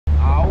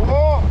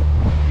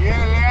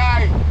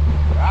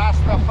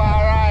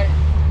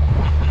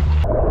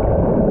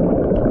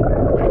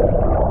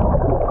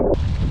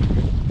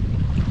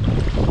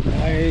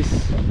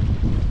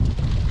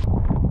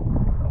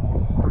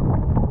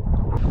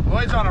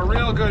a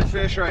real good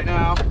fish right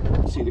now.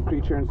 See the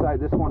creature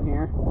inside this one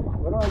here.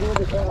 What do I do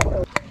with this?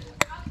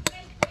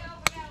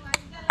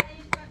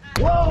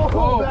 Whoa!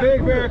 Oh,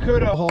 big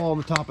barracuda! Hole on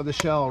the top of the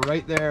shell,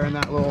 right there in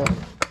that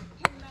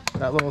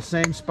little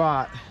same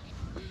spot.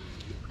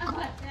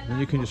 And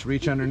you can just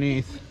reach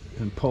underneath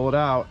and pull it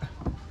out,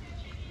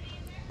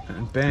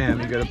 and bam!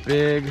 You get a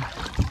big,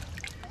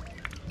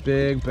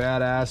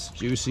 badass,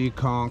 juicy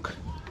conch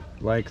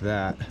like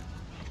that.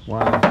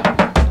 Wow.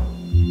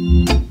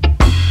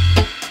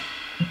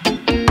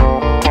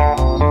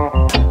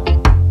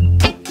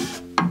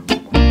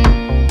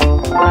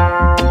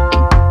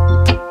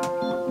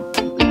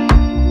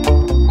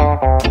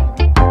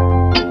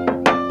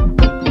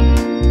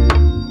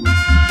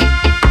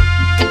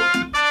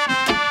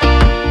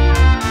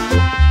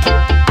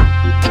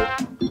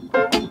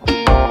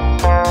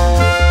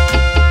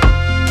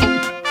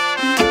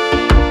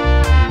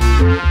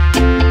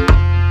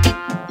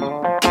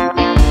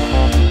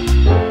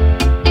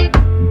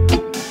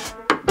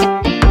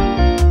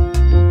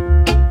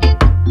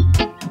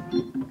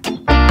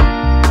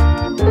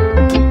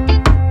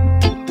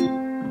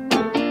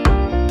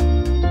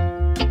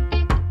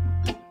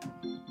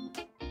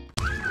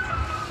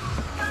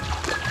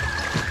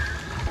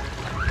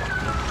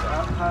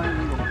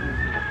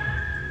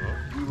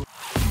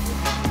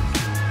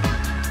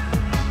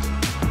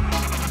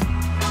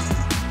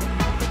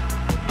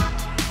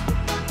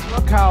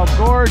 Look how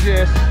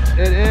gorgeous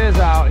it is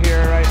out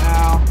here right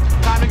now.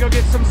 Time to go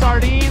get some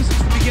sardines.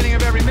 It's the beginning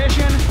of every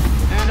mission.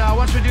 And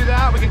once we do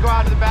that, we can go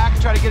out to the back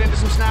and try to get into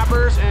some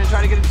snappers and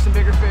try to get into some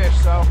bigger fish.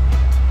 So,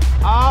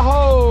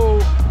 aho!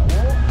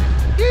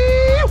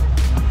 Eeeew!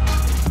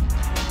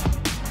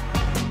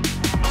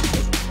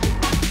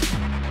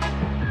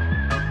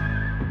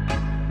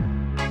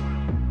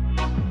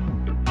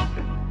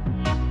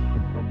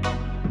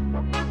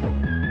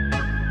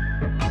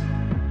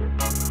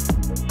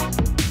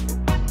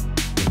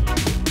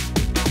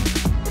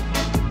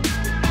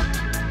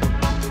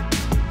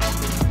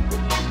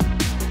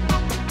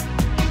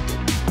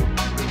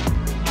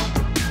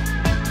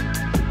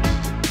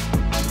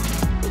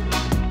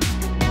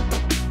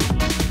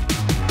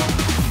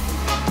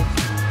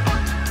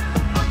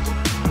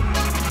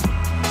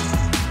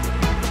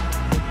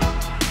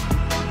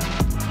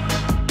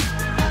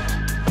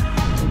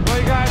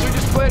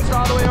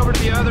 All the way over to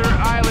the other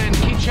island,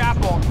 Caye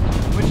Chapel,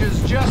 which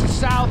is just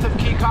south of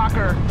Caye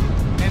Caulker.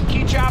 And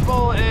Caye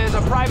Chapel is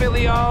a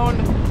privately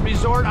owned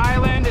resort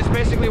island. It's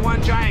basically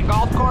one giant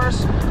golf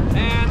course.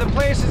 And the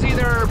place is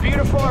either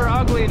beautiful or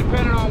ugly,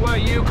 depending on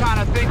what you kind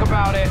of think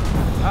about it.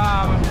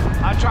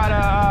 I try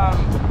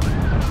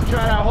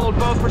to hold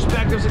both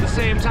perspectives at the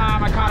same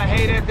time. I kind of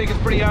hate it, think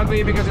it's pretty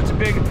ugly because it's a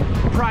big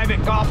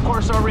private golf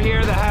course over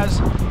here that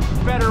has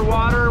better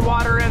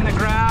water in the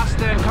grass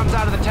than comes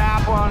out of the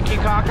tap on Caye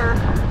Caulker.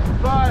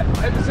 But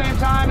at the same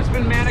time, it's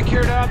been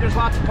manicured up. There's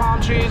lots of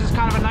palm trees. It's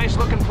kind of a nice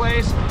looking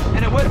place.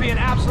 And it would be an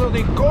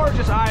absolutely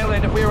gorgeous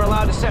island if we were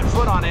allowed to set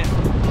foot on it.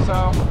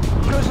 So,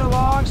 cruising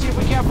along, see if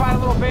we can't find a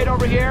little bait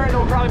over here, and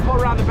we'll probably pull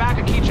around the back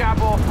of Caye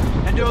Chapel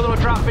and do a little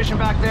drop fishing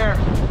back there.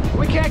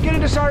 We can't get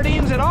into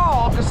sardines at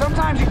all, because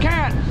sometimes you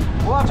can't.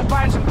 We'll have to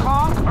find some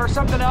conch or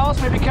something else,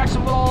 maybe catch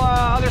some little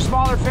other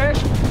smaller fish,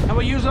 and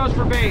we'll use those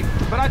for bait.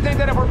 But I think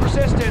that if we're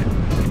persistent,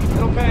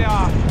 it'll pay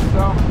off.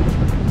 So,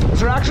 is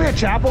there actually a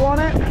chapel on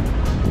it?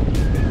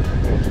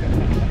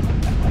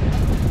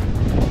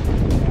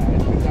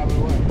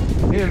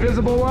 The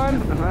invisible one?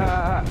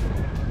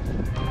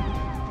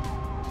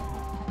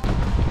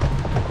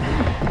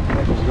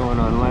 What's going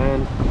on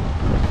land?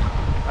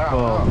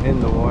 Well, in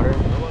the water.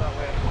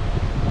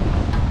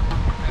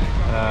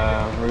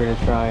 We're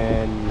gonna try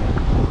and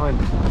hunt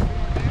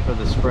for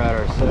the spread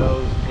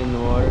ourselves in the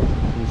water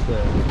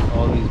since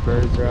all these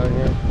birds are out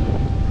here.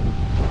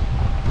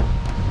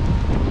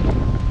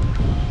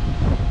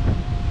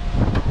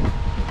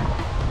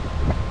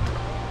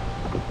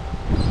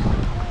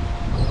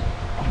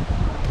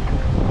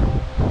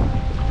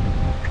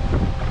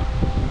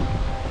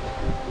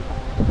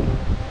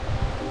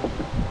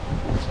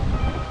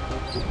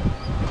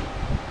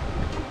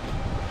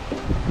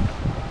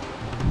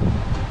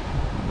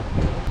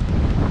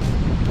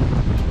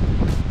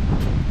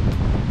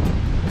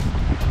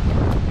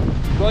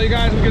 Well, you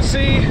guys, we can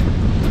see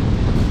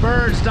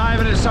birds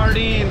diving at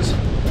sardines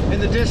in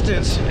the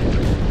distance,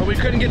 but we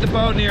couldn't get the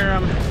boat near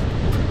them.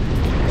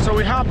 So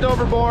we hopped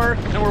overboard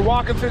and we're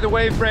walking through the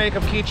wave break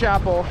of Caye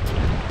Chapel,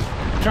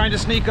 trying to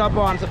sneak up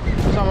on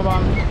some of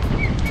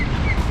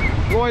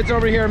them. Loyd's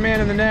over here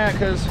manning the net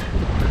because,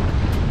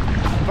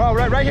 oh,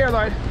 right here,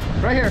 Loyd.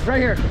 Right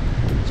here.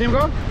 See him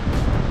go?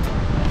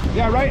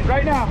 Yeah,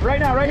 right now,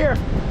 right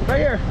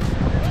here.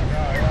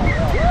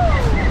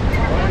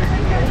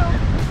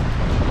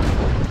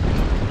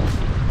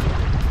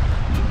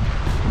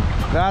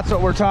 That's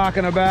what we're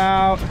talking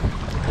about.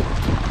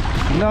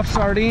 Enough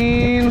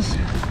sardines.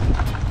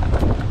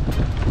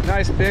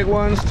 Nice big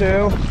ones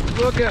too.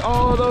 Look at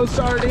all of those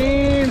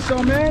sardines,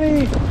 so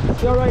many.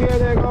 Still right here,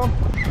 there you go.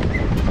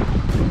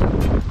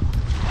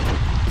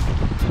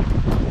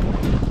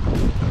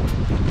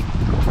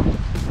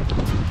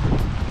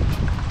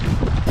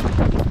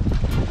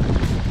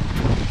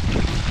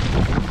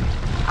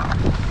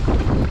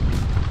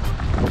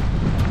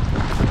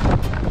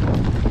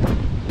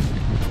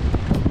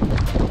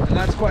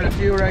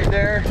 few right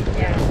there.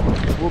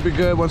 Yeah. We'll be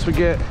good once we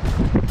get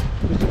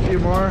just a few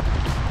more.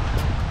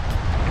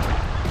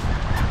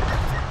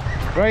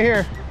 Right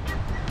here.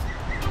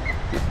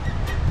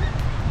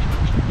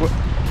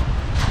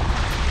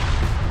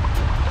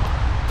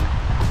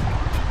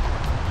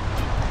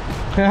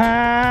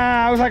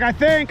 I was like, I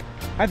think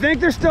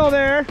they're still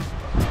there.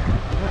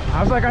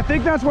 I was like, I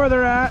think that's where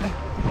they're at.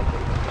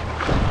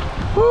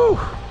 Whew.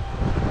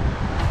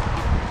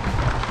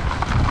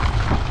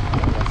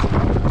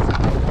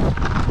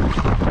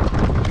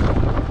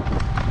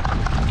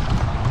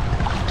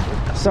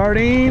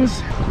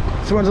 Sardines.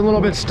 This one's a little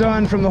bit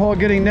stunned from the whole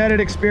getting netted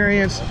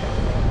experience.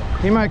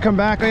 He might come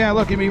back. Oh yeah,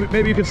 look,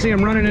 maybe you can see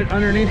him running it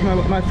underneath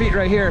my feet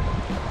right here.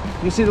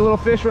 You see the little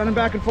fish running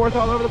back and forth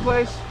all over the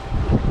place?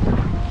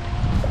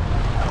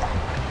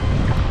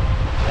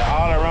 Yeah,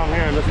 all around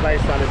here in this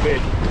nice on the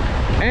beach.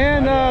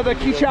 And the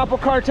Caye Chapel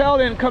cartel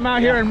didn't come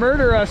out here and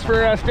murder us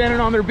for standing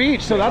on their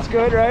beach, so that's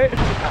good, right?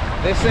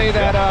 They say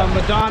that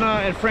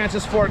Madonna and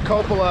Francis Ford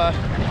Coppola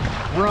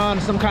run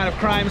some kind of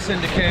crime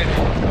syndicate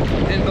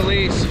in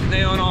Belize.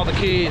 They own all the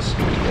keys.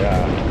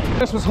 Yeah.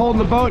 This was holding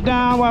the boat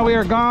down while we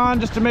were gone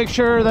just to make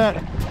sure that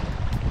it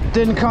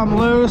didn't come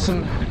loose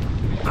and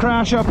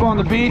crash up on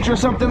the beach or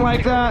something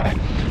like that.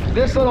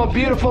 This little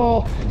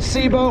beautiful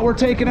sea boat we're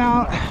taking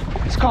out,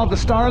 it's called the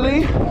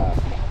Starly.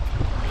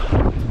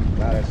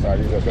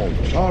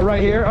 Oh,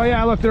 right here. Oh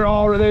yeah, look,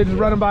 they're just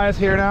running by us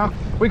here now.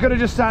 We could have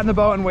just sat in the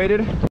boat and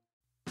waited.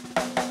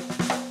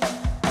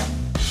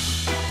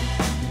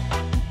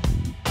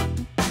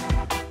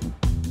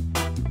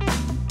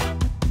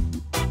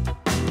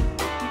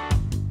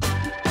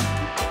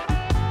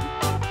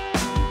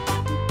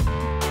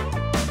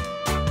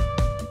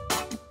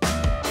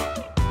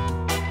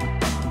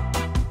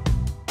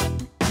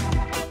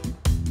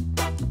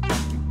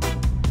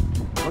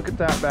 Look at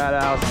that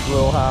badass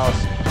little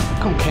house.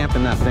 Come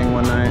camping that thing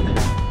one night.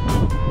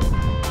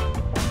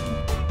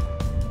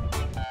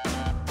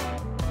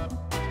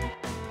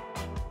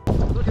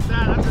 Look at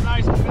that, that's a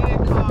nice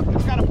big conch.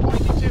 It's got a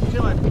pointy tip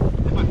to it.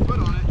 Put my foot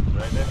on it.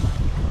 Right there.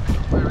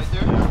 Right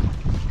there?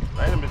 Yeah.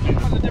 Right in between.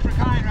 That's a different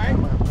kind, right?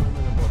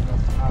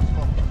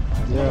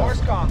 Yeah. A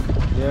horse conch.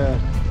 Yeah.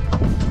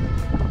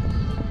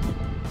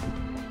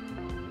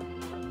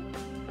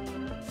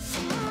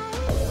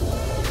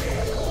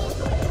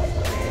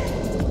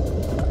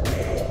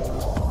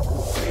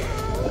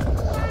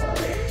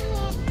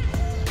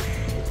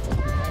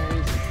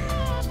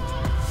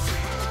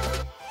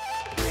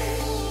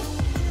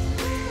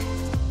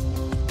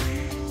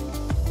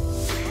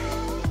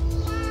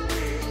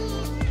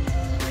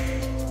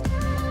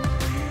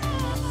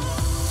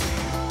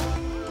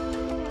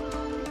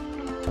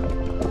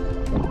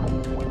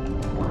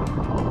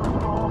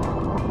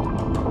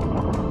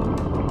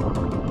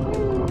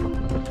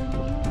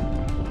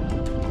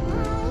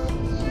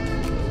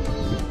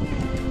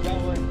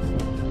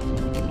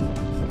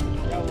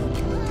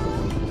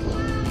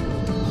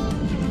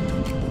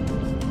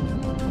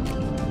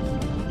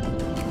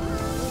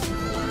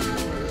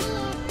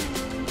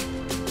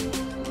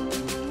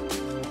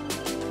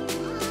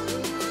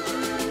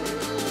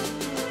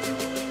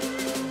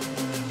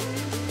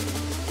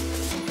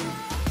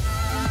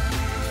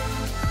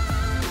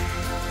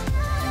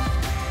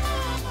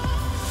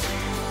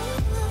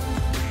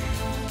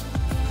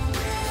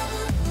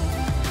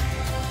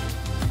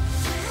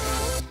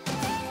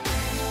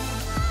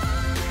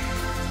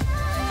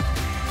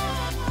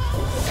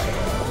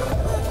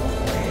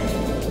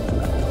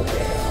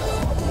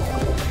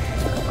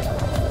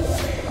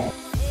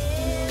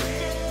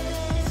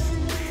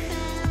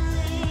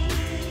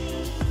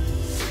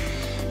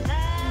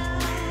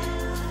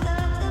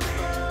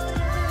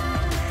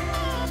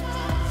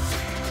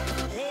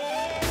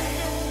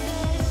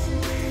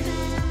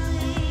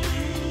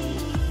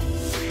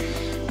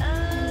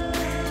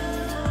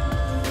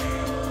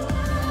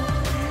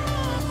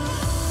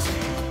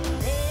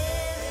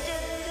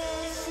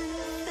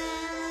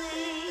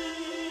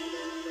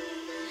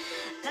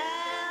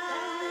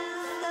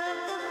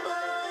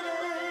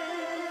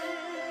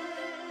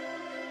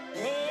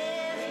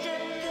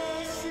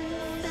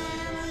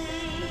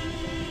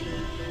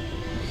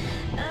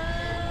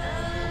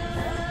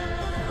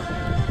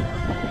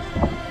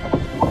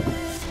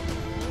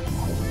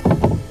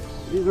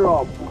 These are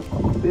all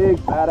big,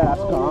 badass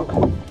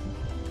conch.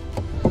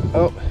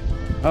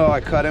 Oh, I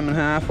cut him in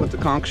half with the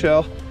conch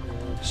shell.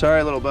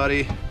 Sorry, little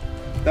buddy.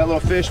 That little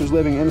fish was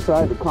living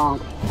inside the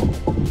conch.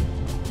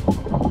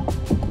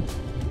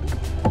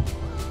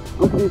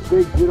 Look at these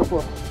big,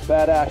 beautiful,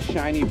 badass,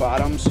 shiny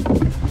bottoms.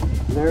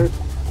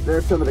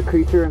 There's some of the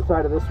creature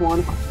inside of this one.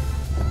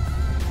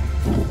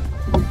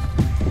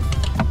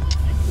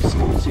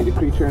 You can see the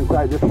creature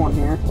inside this one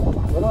here.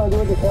 What do I do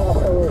with the conch?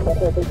 That's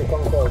where I think the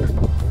conch goes.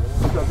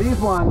 So these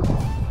ones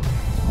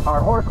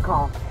are horse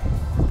conch.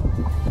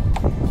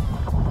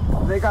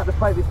 They got the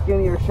slightly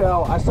skinnier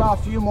shell. I saw a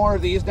few more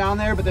of these down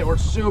there, but they were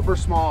super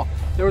small.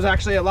 There was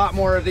actually a lot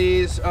more of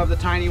these, of the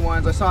tiny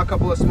ones. I saw a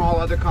couple of small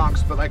other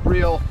conchs, but like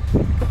real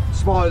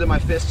smaller than my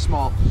fist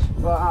small.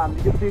 But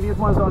you can see these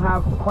ones don't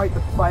have quite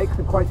the spikes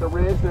and quite the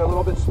ridge. They're a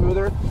little bit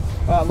smoother.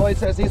 Loyd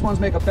says these ones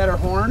make a better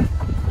horn.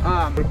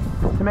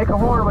 To make a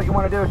horn, what you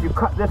want to do is you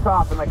cut this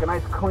off in like a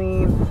nice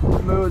clean,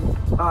 smooth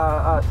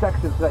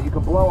section so that you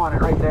can blow on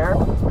it right there.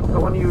 So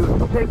when you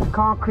take the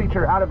conch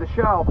creature out of the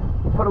shell,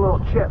 you put a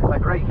little chip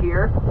like right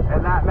here,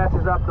 and that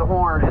messes up the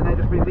horn and then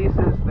just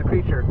releases the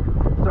creature.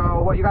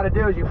 So what you got to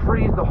do is you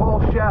freeze the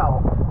whole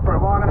shell for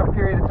a long enough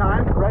period of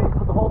time, right? You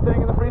put the whole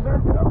thing in the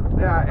freezer?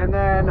 Yeah, and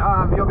then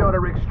you'll be able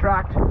to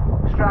extract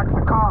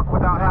the conch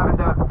without having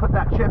to put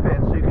that chip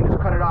in, so you can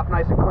just cut it off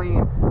nice and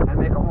clean and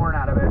make a horn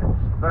out of it.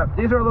 But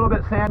these are a little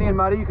bit sandy and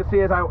muddy. You can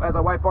see as I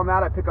wipe on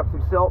that, I pick up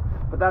some silt,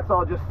 but that's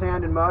all just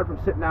sand and mud from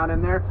sitting down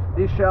in there.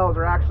 These shells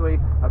are actually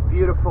a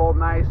beautiful,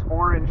 nice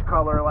orange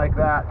color like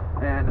that,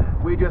 and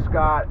we just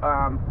got,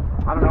 I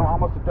don't know,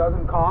 almost a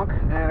dozen conch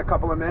in a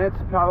couple of minutes,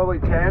 probably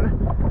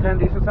 10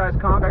 decent sized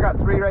conch. I got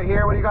 3 right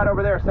here. What do you got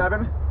over there,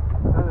 7?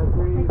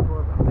 3,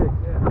 4, 6,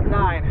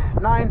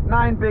 yeah.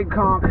 9 big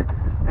conch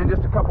in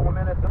just a couple of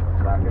minutes.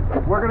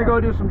 We're gonna go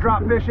do some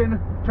drop fishing,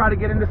 try to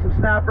get into some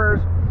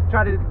snappers,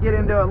 try to get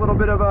into a little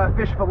bit of a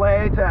fish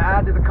fillet to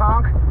add to the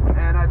conch,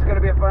 and it's going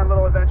to be a fun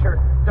little adventure.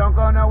 Don't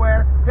go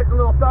nowhere. Hit the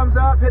little thumbs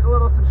up, hit the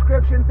little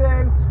subscription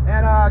thing,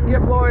 and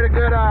give Loyd a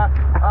good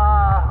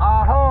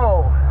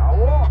aho.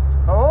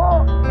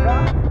 Oh,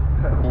 yeah.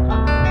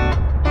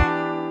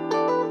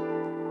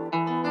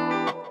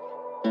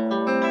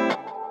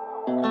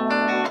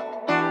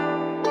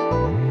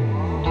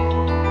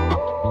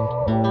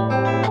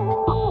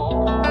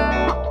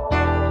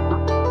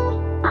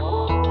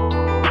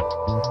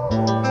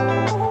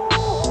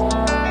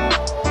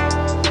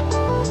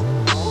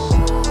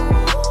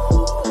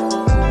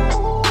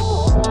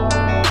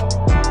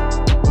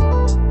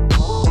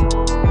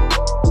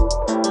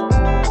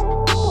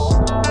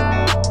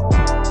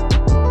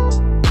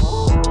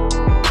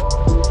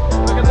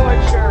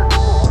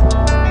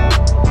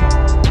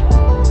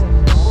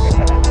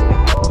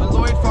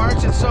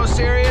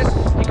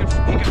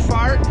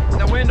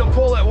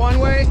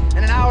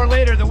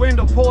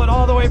 Pull it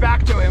all the way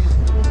back to him.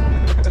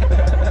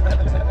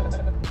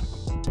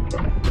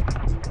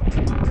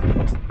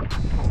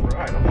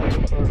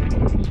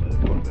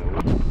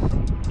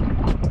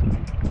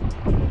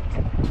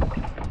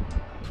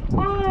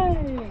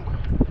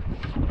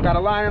 Got a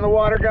line in the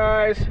water,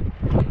 guys.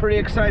 Pretty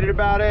excited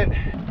about it.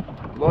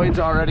 Loyd's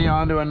already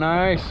onto a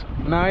nice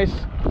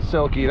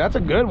silky. That's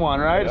a good one,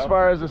 right? Yep. As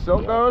far as the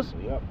silk goes?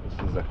 Yep,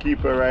 this is a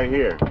keeper right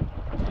here.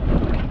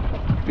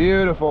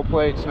 Beautiful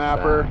plate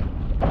snapper.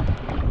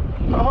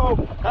 Oh,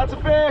 that's a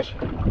fish!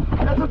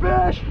 That's a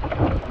fish!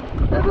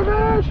 That's a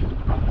fish!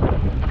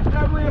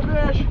 Definitely a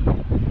fish!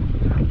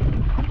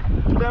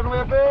 Definitely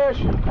a fish!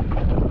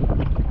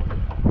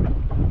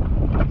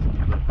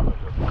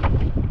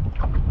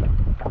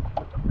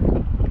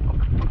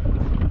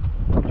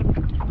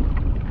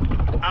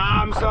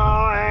 I'm so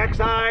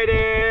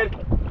excited!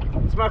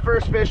 It's my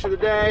first fish of the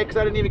day because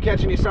I didn't even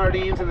catch any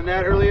sardines in the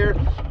net earlier.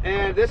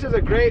 And this is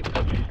a great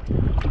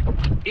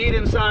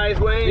eating size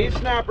lane. These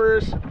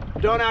snappers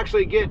don't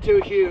actually get too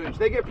huge.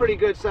 They get pretty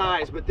good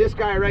size, but this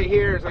guy right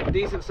here is like a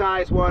decent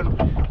sized one,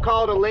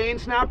 called a lane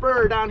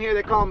snapper, or down here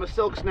they call him a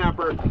silk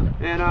snapper,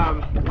 and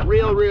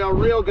real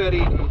good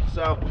eating.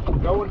 So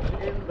going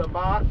in the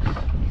box.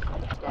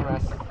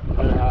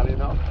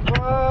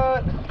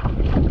 What?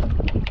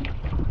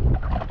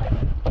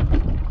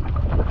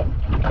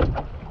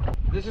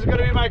 This is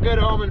gonna be my good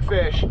omen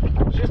fish.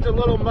 It's just a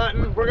little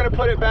mutton. We're gonna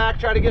put it back,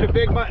 try to get a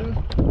big mutton.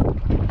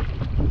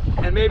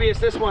 And maybe it's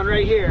this one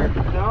right here.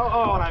 No?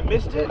 Oh, and I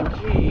missed it?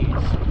 Jeez.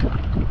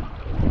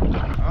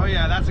 Oh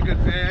yeah, that's a good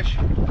fish.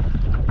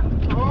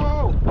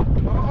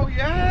 Oh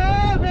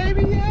yeah,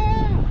 baby,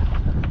 yeah.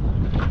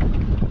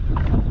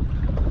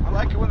 I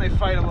like it when they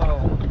fight a little.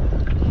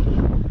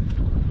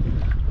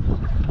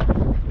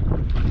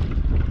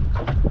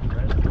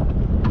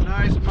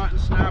 Nice mutton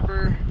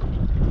snapper.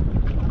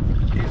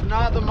 He's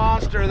not the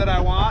monster that I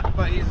want,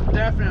 but he's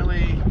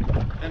definitely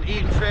an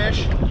eating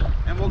fish.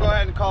 And we'll go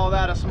ahead and call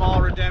that a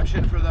small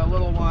redemption for the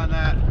little one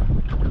that,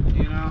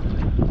 you know.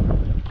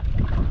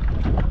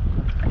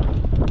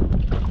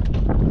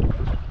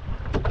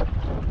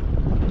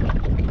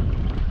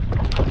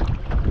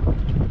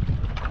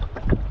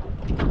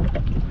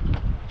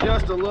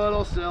 Just a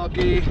little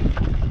silky.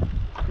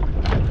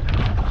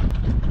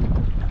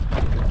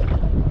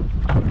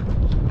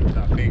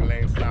 That big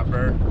lane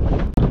snapper.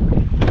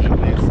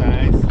 Big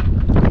size.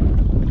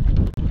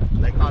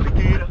 Like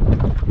alligator.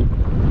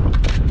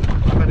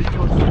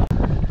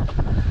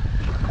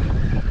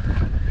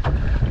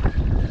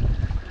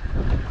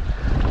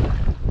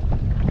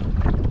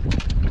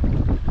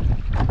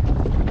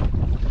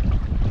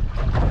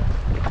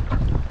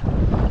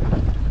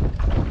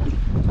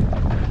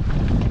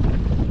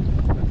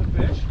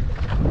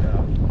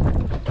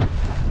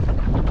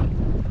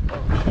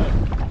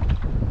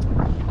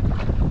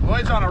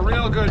 On a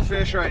real good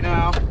fish right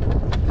now.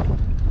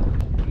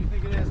 What do you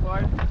think it is,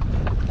 Loyd?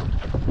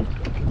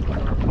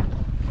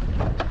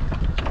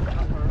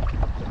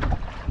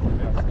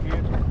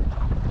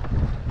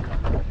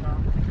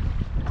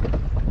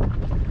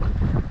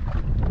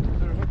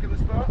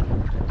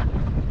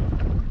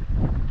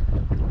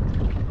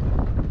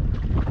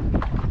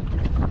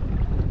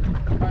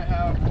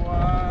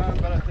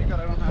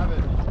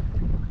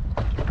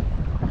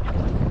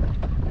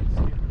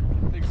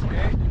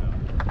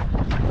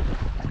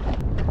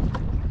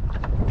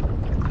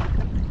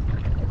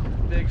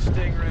 big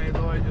stingray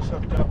Loyd just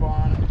hooked up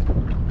on.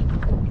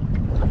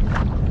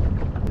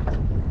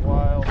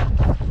 Wild.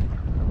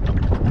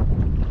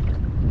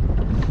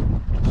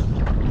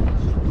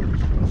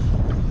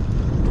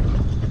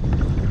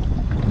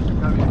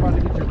 Gotta be fun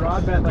to get your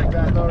rod bent like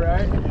that though,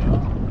 right?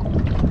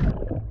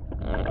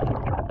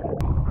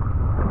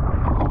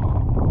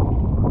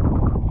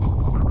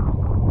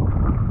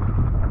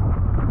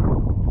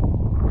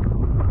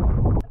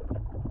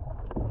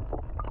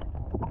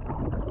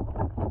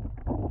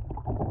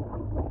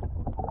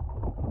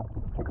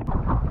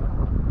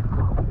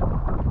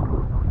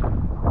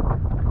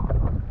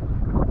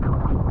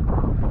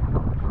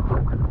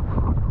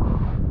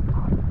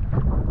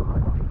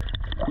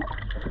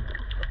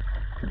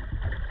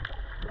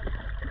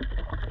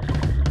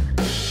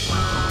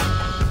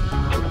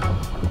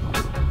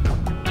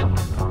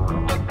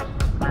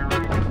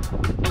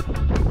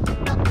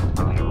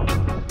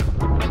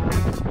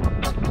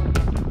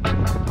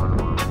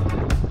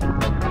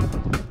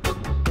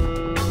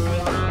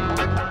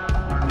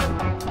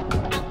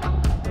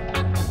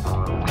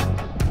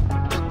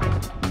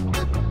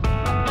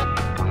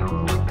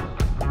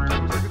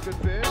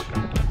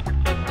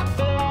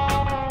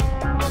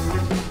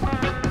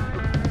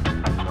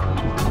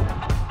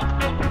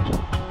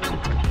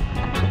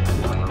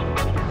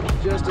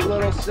 Just a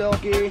little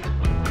silky.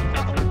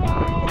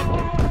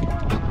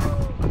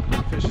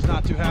 Fish is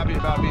not too happy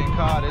about being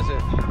caught, is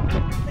it?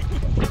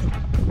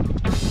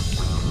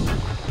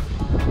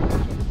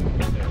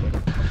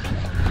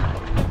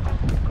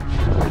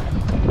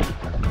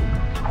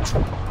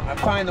 I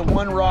find the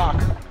one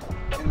rock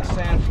in the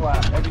sand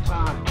flat every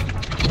time.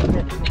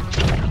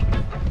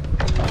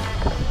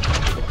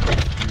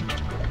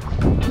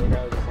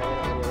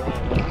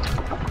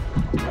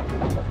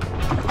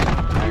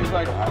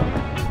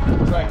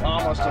 It's like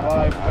almost a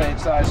live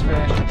bait-sized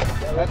fish.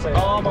 That's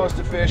almost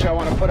a fish I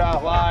want to put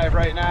out live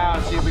right now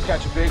and see if we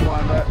catch a big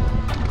one. But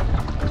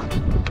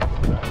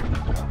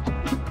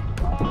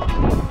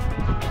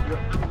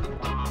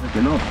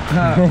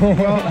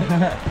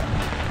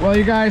well,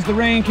 you guys, the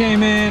rain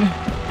came in,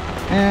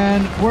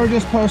 and we're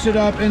just posted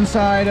up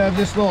inside of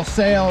this little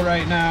sail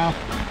right now.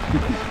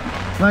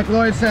 Like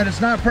Loyd said, it's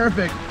not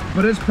perfect,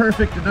 but it's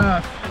perfect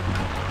enough.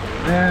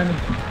 And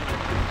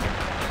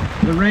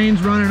the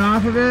rain's running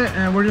off of it,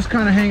 and we're just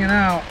kind of hanging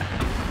out.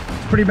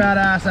 It's pretty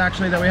badass,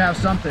 actually, that we have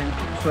something.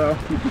 So,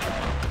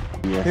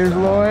 here's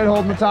Loyd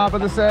holding the top of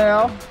the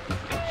sail.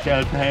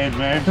 Sheltered,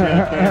 man.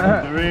 Sheltered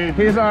with the rain.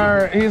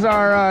 He's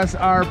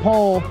our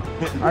pole,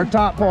 our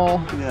top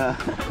pole. Yeah.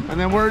 And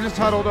then we're just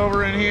huddled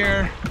over in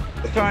here,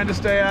 trying to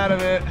stay out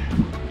of it.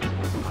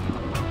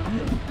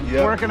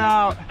 Yep. Working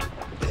out.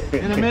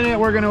 In a minute,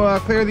 we're going to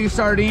clear these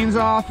sardines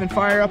off and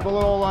fire up a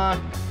little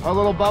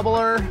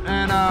bubbler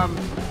and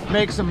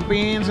make some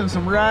beans and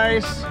some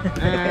rice,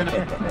 and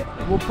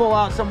we'll pull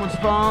out someone's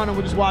phone and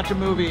we'll just watch a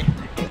movie.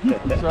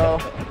 So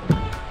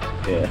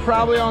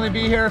probably only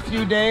be here a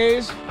few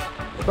days,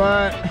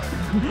 but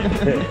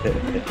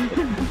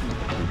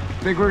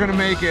think we're gonna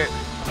make it.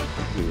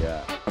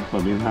 Yeah.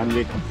 I've been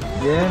hungry.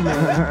 Yeah,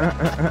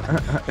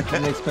 man.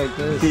 Didn't expect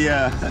this.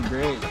 Yeah. That's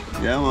great.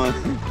 Yeah, man.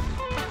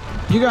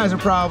 You guys are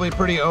probably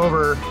pretty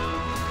over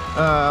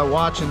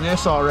watching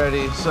this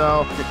already,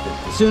 so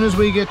as soon as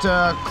we get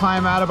to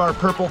climb out of our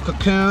purple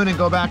cocoon and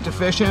go back to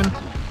fishing,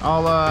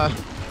 I'll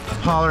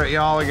holler at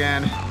y'all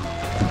again.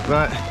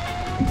 But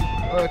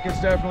look,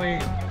 it's definitely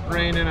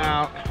raining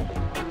out.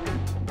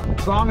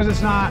 As long as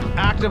it's not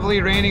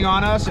actively raining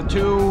on us and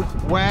too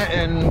wet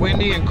and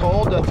windy and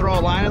cold to throw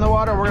a line in the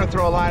water, we're gonna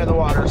throw a line in the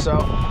water. So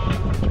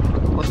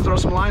let's throw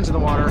some lines in the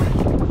water.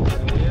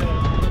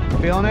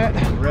 Feeling it?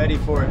 Ready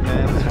for it,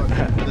 man.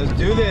 Let's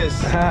do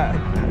this.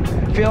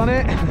 Feeling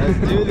it? Let's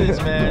do this,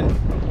 man.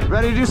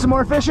 Ready to do some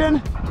more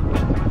fishing?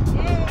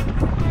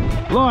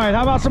 Yeah. Loyd,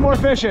 how about some more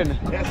fishing?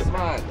 Yes,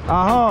 man.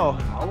 Aho.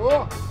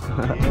 Aho.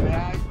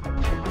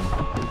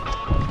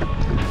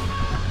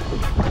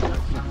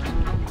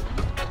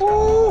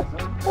 Ooh,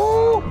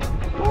 ooh, ooh,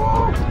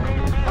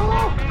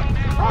 oh,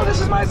 oh, this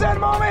is my Zen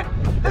moment.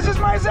 This is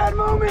my Zen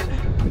moment.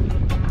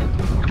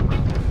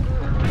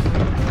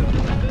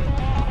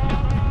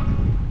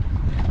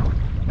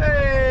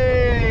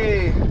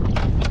 Hey.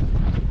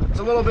 It's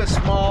a little bit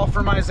small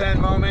for my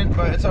Zen moment,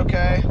 but it's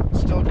okay.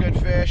 It's still a good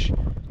fish.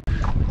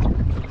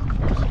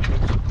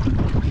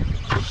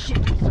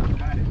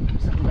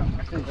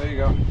 There you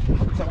go.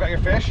 Something got your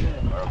fish?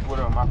 Put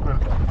on my critter.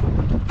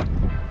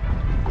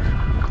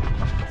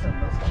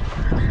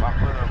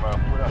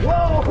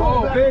 Whoa,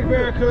 whoa, big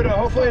barracuda.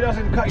 Hopefully it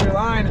doesn't cut your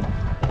line.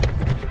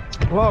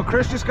 Whoa,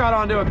 Chris just got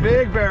onto a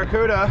big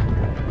barracuda.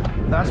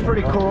 That's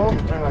pretty cool.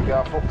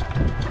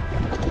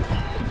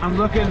 I'm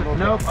looking,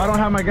 nope, I don't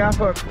have my gaff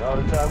hook.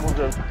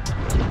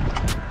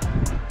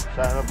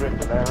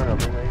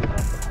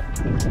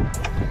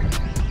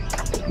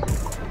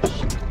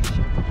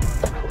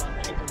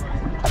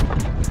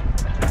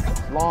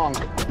 Long.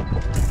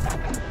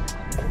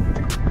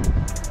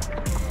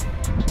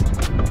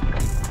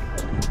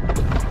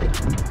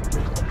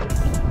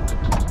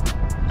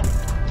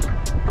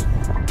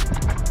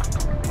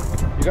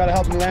 You gotta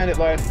help me me land it,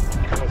 Loyd.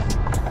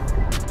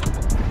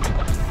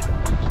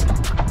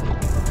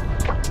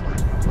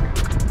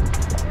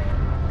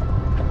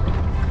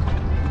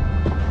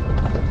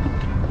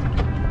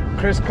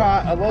 Chris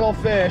caught a little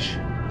fish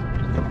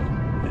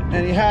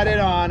and he had it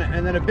on,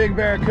 and then a big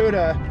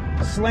barracuda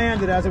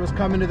slammed it as it was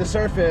coming to the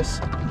surface,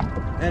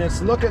 and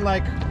it's looking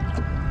like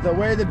the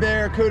way the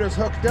barracuda's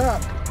hooked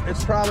up,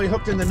 it's probably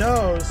hooked in the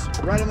nose,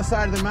 right on the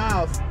side of the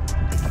mouth.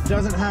 It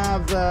doesn't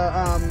have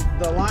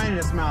the line in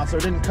its mouth, so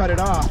it didn't cut it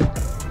off,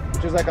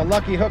 which is like a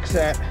lucky hook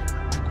set.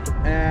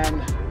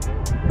 And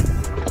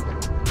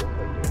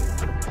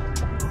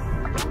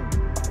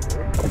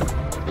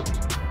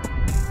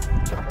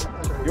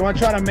you want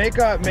to try to make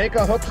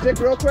a hook stick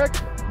real quick?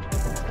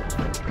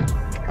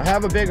 I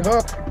have a big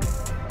hook.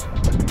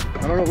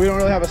 I don't know, we don't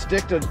really have a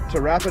stick to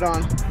wrap it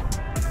on.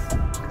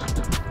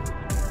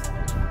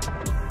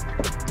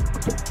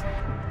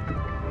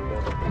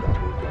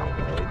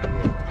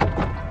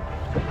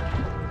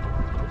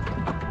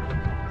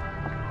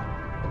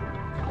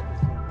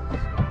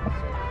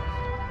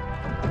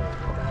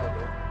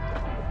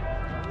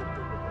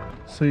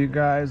 So you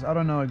guys, I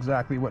don't know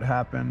exactly what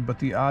happened, but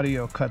the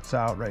audio cuts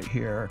out right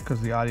here because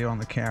the audio on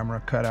the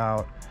camera cut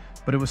out.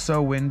 But it was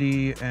so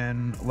windy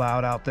and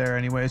loud out there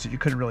anyways that you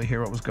couldn't really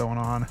hear what was going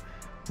on.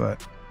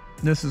 But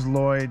this is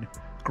Loyd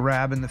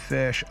grabbing the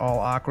fish all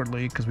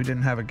awkwardly because we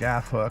didn't have a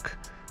gaff hook,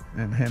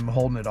 and him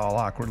holding it all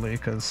awkwardly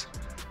because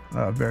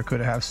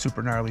barracuda have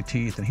super gnarly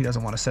teeth and he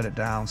doesn't want to set it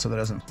down so that it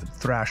doesn't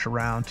thrash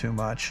around too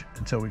much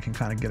until we can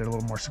kind of get it a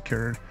little more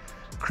secured.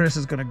 Chris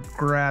is going to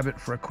grab it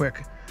for a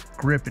quick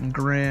grip and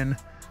grin.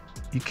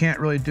 You can't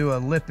really do a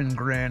lip and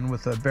grin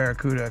with a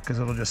barracuda because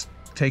it'll just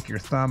take your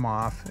thumb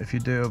off if you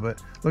do,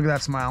 but look at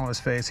that smile on his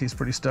face. He's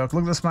pretty stoked.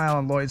 Look at the smile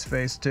on Loyd's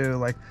face too.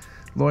 Like,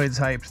 Loyd's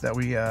hyped that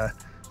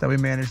we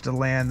managed to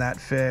land that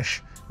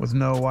fish with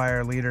no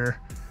wire leader.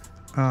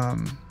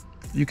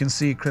 You can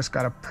see Chris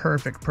got a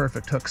perfect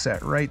hook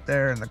set right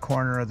there in the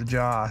corner of the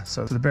jaw,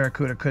 so the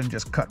barracuda couldn't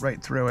just cut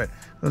right through it.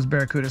 Those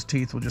barracuda's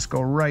teeth will just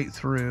go right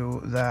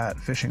through that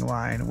fishing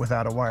line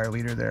without a wire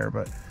leader there.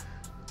 But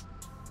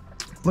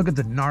look at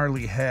the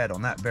gnarly head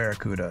on that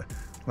barracuda.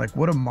 Like,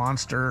 what a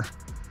monster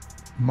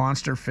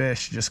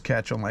fish just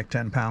catch on like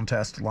 10-pound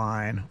test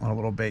line on a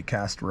little bait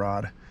cast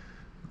rod.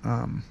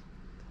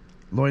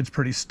 Loyd's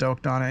pretty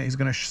stoked on it. He's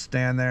gonna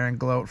stand there and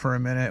gloat for a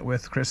minute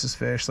with Chris's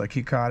fish like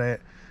he caught it,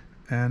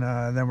 and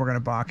then we're gonna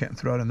balk it and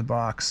throw it in the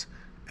box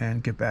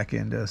and get back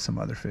into some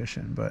other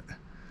fishing. But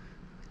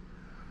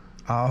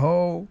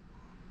aho.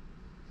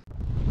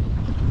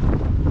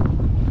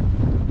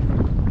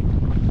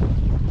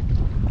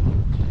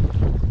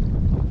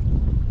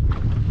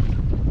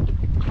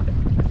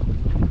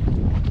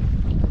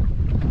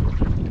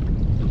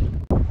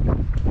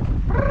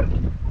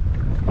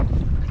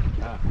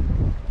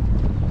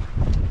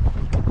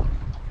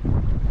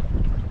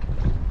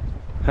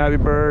 Happy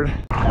bird.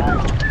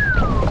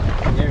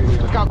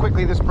 Look how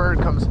quickly this bird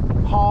comes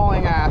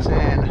hauling ass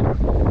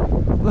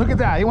in. Look at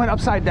that. He went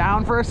upside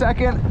down for a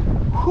second.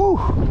 Whew.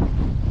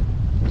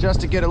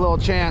 Just to get a little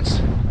chance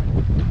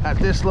at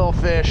this little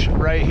fish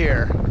right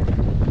here.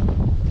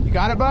 You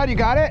got it, bud? You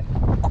got it?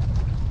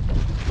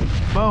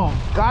 Boom.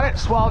 Got it.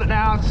 Swallowed it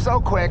down so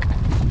quick.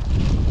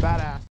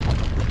 Badass.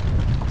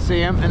 See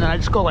him? And then I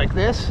just go like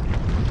this.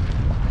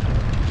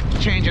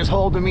 Change his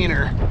whole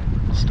demeanor.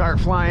 Start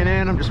flying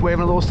in. I'm just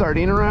waving a little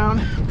sardine around.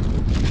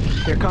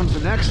 Here comes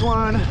the next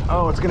one.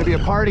 Oh, it's gonna be a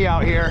party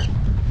out here.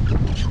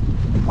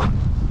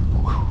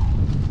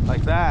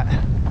 Like that.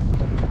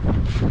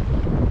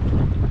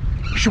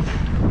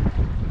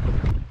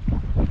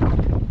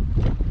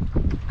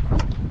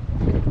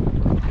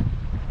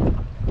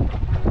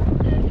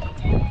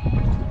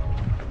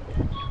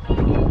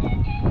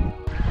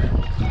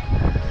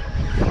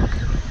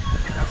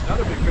 That's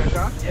another big fish,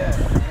 huh? Yeah.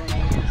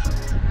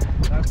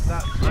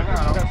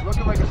 That's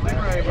looking like a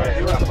stingray, but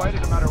you gotta fight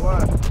it no matter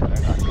what.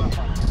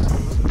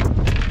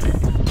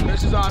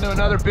 This is on to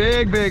another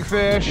big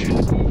fish.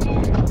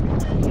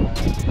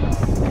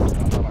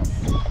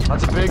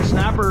 That's a big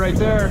snapper right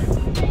there.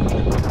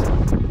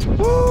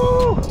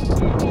 Woo!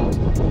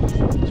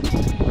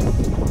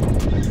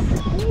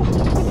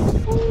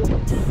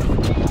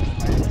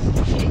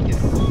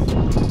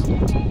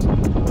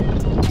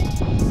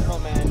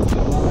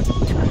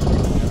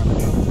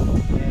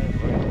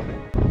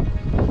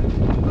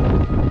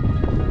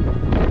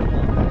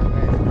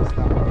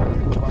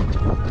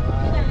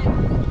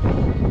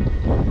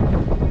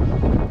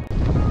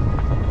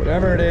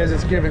 Whatever it is,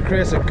 it's giving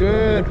Chris a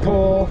good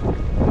pull.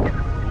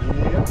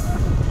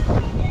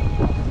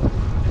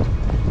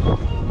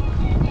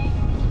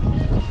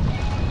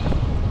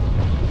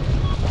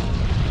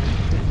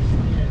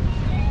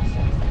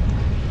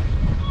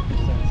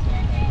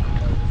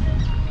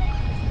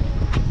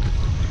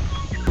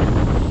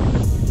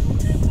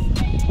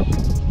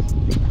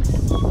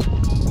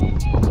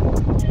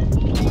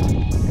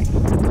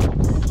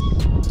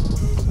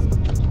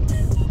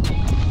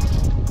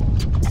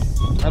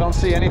 I don't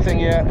see anything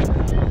yet.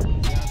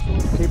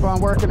 Keep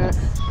on working it.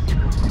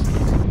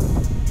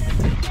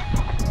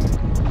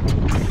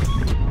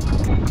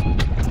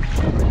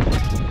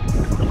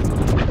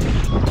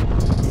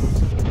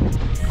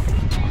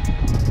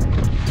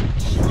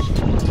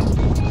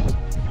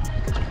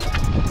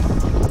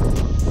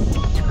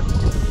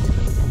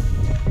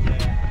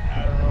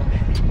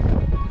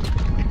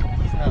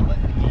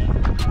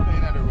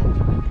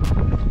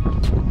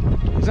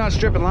 not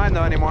stripping line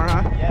though anymore,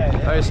 huh?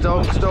 Yeah. Oh, he's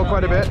still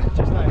quite a bit.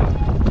 Just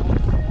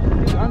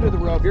nice. He's under the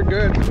rope. You're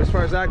good as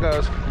far as that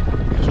goes.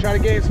 Just try to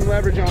gain some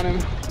leverage on him.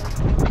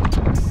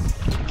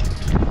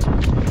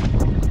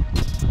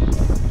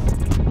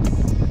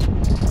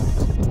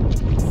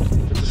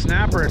 It's a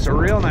snapper. It's a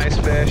real nice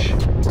fish.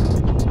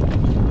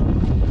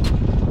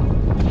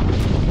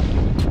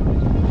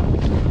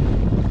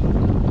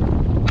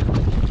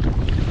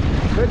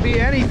 Could be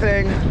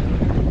anything.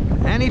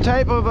 Any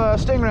type of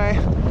stingray.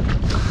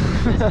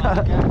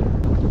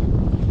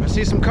 I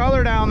see some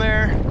color down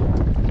there.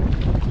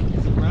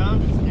 Is it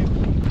round?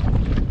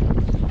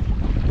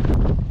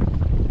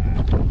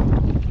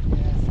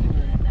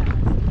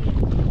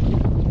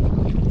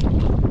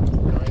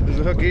 Is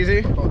the hook easy?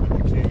 I'm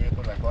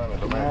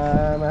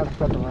gonna have to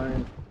cut the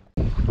line.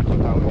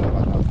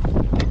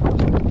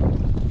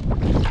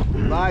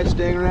 Bye,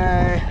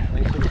 stingray.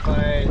 Thanks for the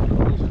fight.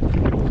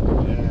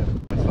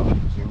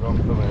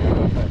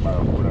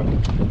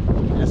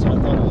 That's what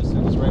I thought it was.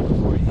 It was right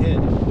before he hit.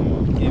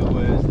 It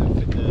was the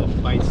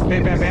bite.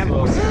 Bam, bam, bam.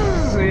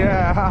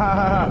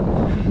 Yeah.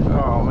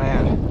 Oh,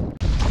 man.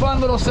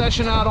 Fun little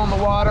session out on the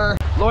water.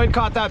 Loyd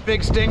caught that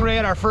big stingray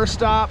at our first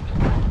stop.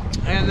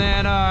 And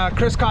then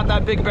Chris caught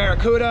that big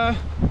barracuda.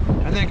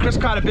 And then Chris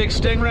caught a big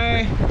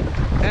stingray.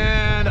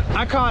 And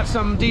I caught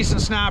some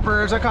decent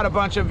snappers. I caught a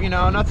bunch of, you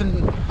know,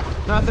 nothing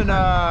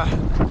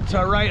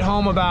to write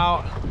home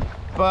about.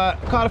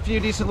 But caught a few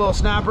decent little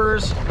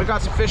snappers. We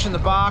got some fish in the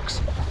box.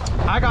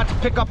 I got to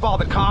pick up all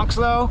the conchs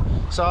though.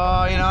 So,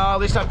 you know, at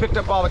least I picked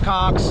up all the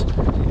conchs.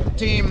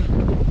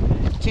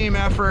 Team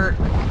effort,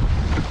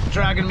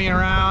 dragging me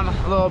around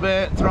a little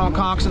bit, throwing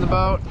conchs in the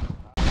boat.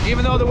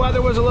 Even though the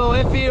weather was a little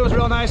iffy, it was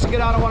real nice to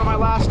get out on one of my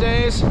last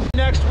days.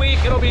 Next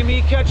week, it'll be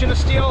me catching a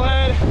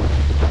steelhead.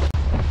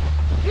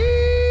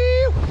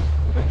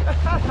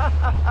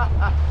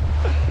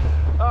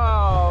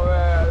 Oh,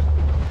 man.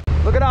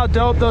 Look at how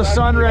dope those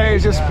sun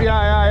rays just,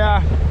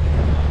 yeah.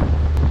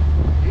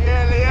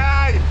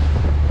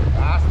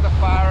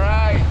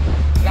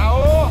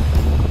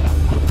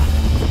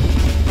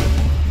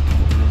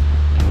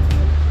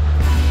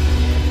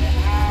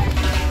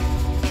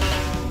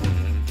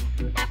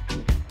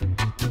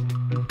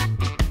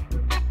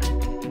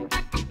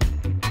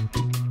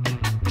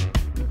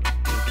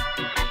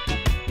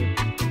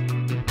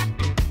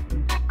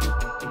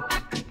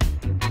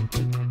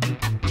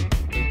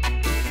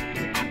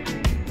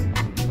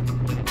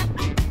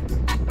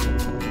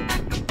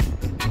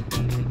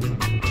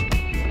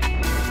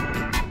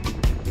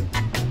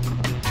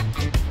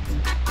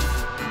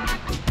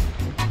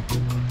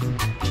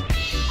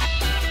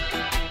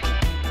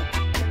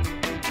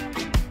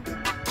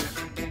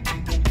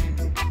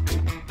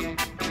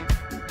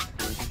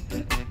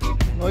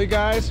 Well, you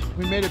guys,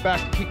 we made it back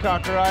to Caye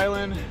Caulker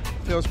Island.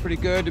 Feels pretty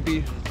good to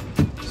be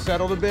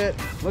settled a bit.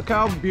 Look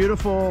how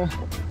beautiful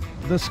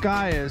the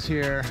sky is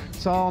here.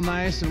 It's all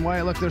nice and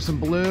white. Look, there's some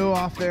blue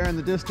off there in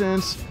the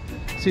distance.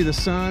 See the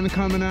sun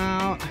coming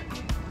out.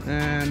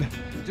 And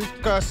just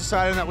us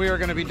deciding that we were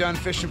gonna be done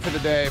fishing for the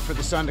day, for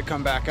the sun to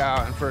come back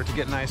out and for it to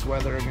get nice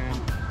weather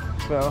again.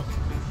 So,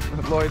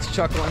 Loyd's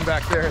chuckling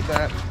back there at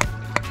that.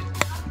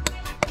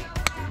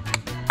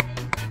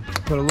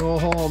 Put a little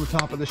hole in the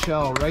top of the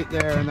shell right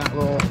there in that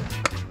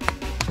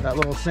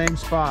little same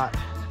spot.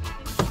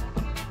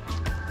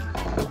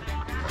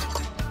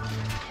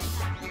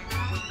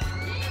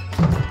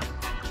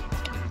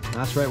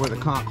 That's right where the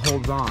conch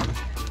holds on.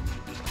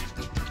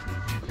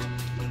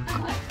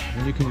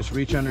 And you can just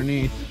reach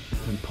underneath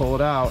and pull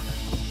it out.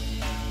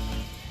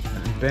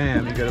 And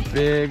bam, you got a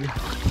big,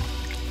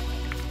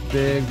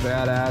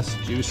 badass,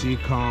 juicy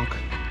conch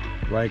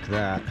like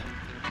that.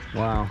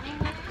 Wow.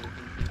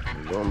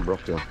 Don't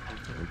broke them.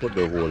 Put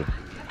the hole.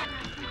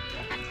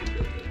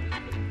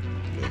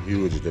 They're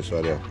huge, this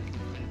right there.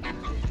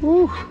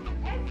 Woo!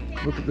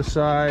 Look at the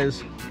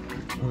size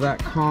of that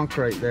conch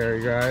right there,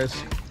 you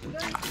guys.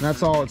 And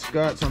that's all its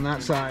guts on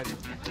that side.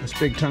 This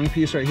big tongue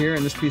piece right here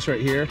and this piece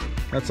right here,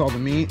 that's all the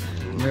meat.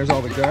 And there's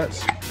all the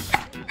guts.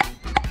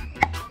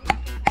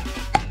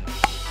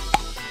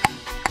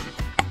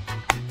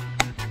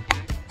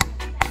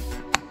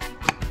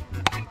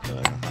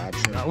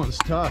 That one's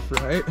tough,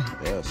 right?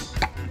 Yes.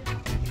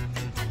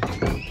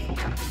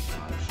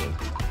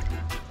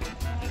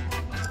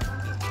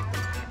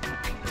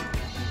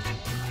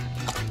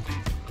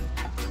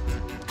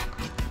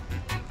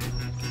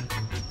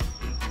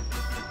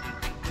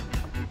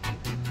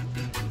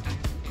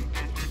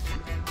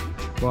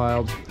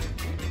 Wild.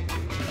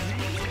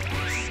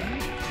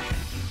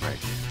 Right.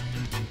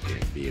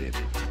 Can't beat it.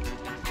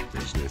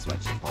 Fish this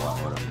much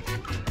power.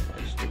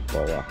 That's the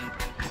power.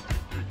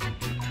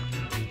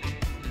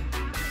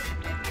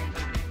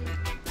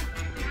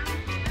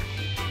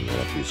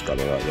 Another piece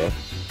coming out there.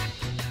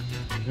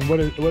 And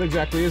what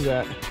exactly is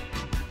that?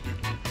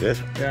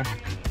 This? Yeah.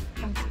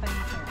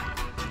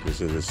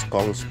 This is a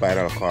conch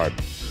spinal cord.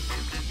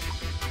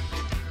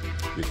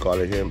 We call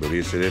it here in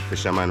Belize,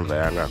 fisherman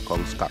Viagra,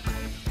 conch cock.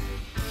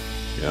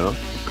 You know?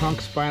 Conch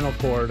spinal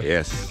cord.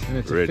 Yes. And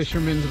it's rich. a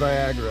fisherman's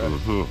Viagra.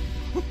 Mm-hmm.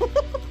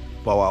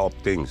 power up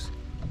things.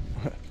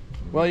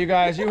 Well, you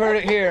guys, you heard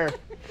it here,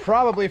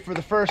 probably for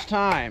the first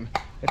time.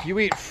 If you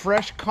eat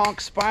fresh conch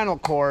spinal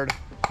cord,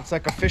 it's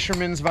like a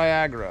fisherman's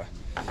Viagra.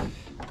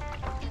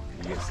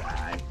 Yes,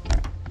 I.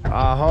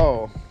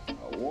 Aho.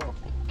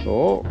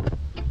 Oh.